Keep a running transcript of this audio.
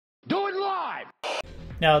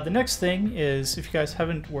Now the next thing is, if you guys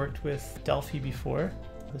haven't worked with Delphi before,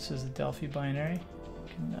 this is the Delphi binary.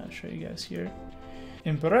 I can show you guys here.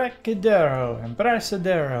 Embarcadero. I don't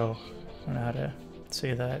know how to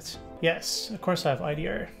say that. Yes, of course I have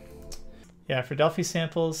IDR. Yeah, for Delphi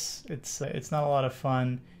samples, it's not a lot of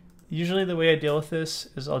fun. Usually the way I deal with this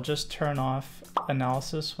is I'll just turn off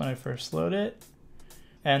analysis when I first load it,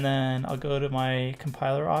 and then I'll go to my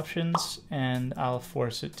compiler options and I'll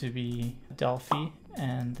force it to be Delphi,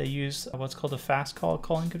 and they use what's called a fast call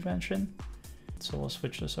calling convention. So we'll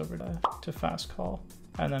switch this over to fast call,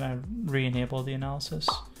 and then I re-enable the analysis.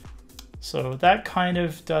 So that kind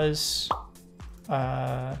of does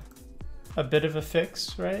a bit of a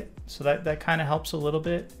fix, right? So that kind of helps a little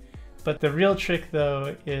bit. But the real trick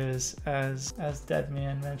though is, as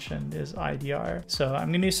Deadman mentioned, is IDR. So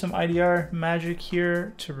I'm gonna use some IDR magic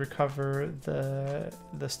here to recover the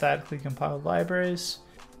statically compiled libraries.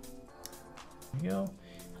 There you go.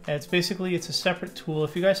 And it's basically, it's a separate tool.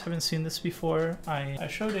 If you guys haven't seen this before, I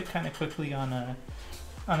showed it kind of quickly on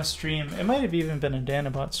a stream. It might have even been a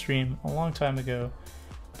Danabot stream a long time ago.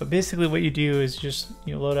 But basically what you do is just,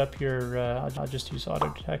 you load up your, I'll just use auto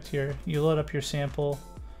detect here. You load up your sample.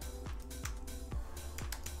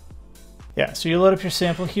 Yeah, so you load up your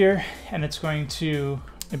sample here, and it's going to,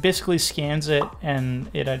 it basically scans it, and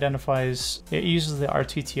it identifies, it uses the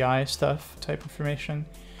RTTI stuff, type information.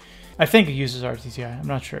 I think it uses RTTI, I'm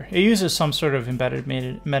not sure. It uses some sort of embedded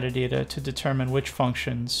metadata to determine which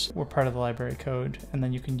functions were part of the library code, and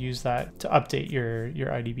then you can use that to update your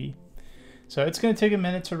IDB. So it's going to take a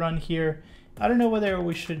minute to run here. I don't know whether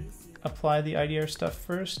we should apply the IDR stuff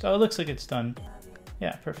first. Oh, it looks like it's done.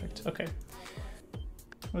 Yeah, perfect. Okay.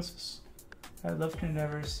 What's this? I'd love to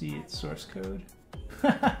never see its source code.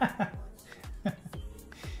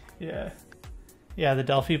 Yeah. Yeah, the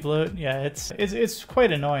Delphi bloat. Yeah, it's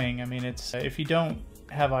quite annoying. I mean, it's if you don't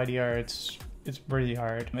have IDR, it's really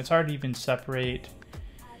hard. It's hard to even separate.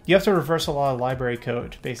 You have to reverse a lot of library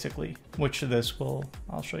code, basically, which this will,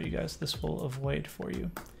 I'll show you guys, this will avoid for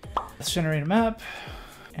you. Let's generate a map,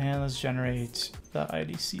 and let's generate the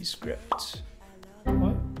IDC script.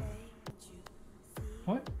 What?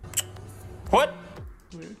 What? What?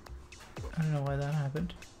 Weird. I don't know why that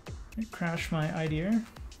happened. It crashed my IDR.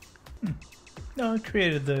 No, it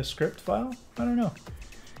created the script file. I don't know.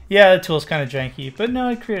 Yeah, the tool's kind of janky, but no,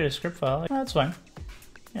 it created a script file. Oh, that's fine.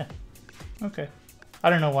 Yeah. Okay. I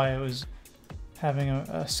don't know why it was having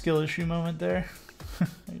a skill issue moment there. Let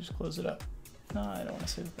me just close it up. No, I don't want to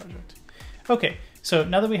save the project. Okay, so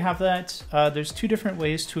now that we have that, there's two different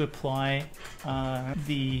ways to apply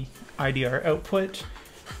the IDR output.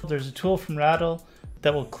 There's a tool from Rattle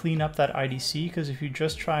that will clean up that IDC, because if you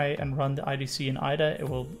just try and run the IDC in IDA, it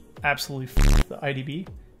will absolutely f the IDB.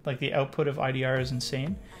 Like, the output of IDR is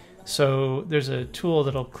insane. So there's a tool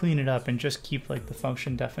that'll clean it up and just keep like the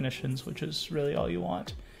function definitions, which is really all you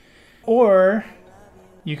want. Or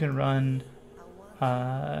you can run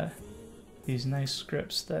these nice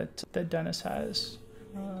scripts that Dennis has.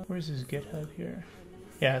 Where's his GitHub here?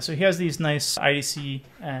 Yeah, so he has these nice IDC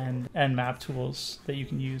and map tools that you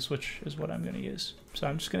can use, which is what I'm going to use. So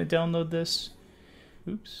I'm just going to download this.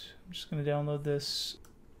 Oops, I'm just going to download this,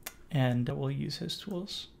 and we'll use his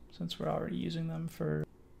tools since we're already using them for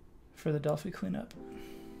the Delphi cleanup.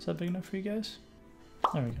 Is that big enough for you guys?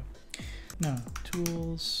 There we go. No,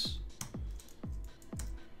 tools,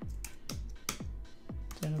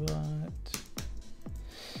 Danabot,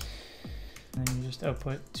 and then you just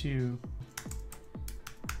output to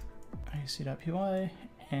IDC.py,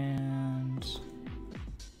 and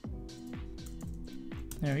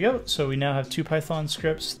there we go. So we now have two Python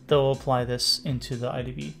scripts that will apply this into the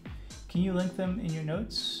IDB. Can you link them in your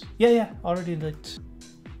notes? Yeah, already linked.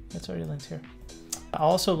 It's already linked here. I'll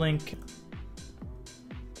also link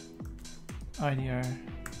IDR.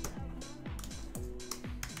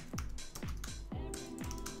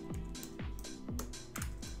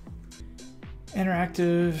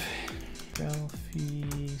 Interactive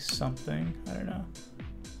Delphi something. I don't know.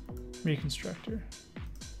 Reconstructor.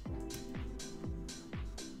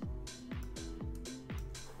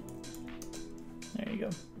 There you go.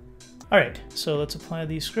 All right, so let's apply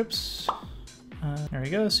these scripts. There we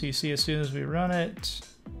go. So you see, as soon as we run it,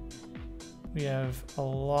 we have a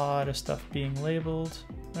lot of stuff being labeled,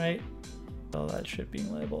 right? All that shit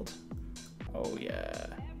being labeled. Oh yeah.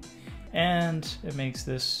 And it makes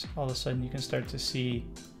this, all of a sudden you can start to see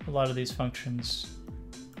a lot of these functions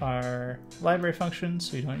are library functions,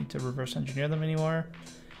 so you don't need to reverse engineer them anymore.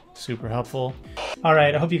 Super helpful. All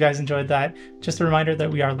right, I hope you guys enjoyed that. Just a reminder that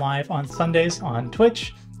we are live on Sundays on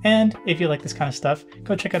Twitch. And if you like this kind of stuff,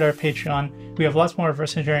 go check out our Patreon. We have lots more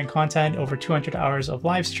reverse engineering content, over 200 hours of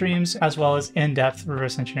live streams, as well as in-depth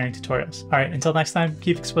reverse engineering tutorials. All right, until next time,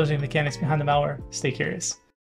 keep exposing the mechanics behind the malware. Stay curious.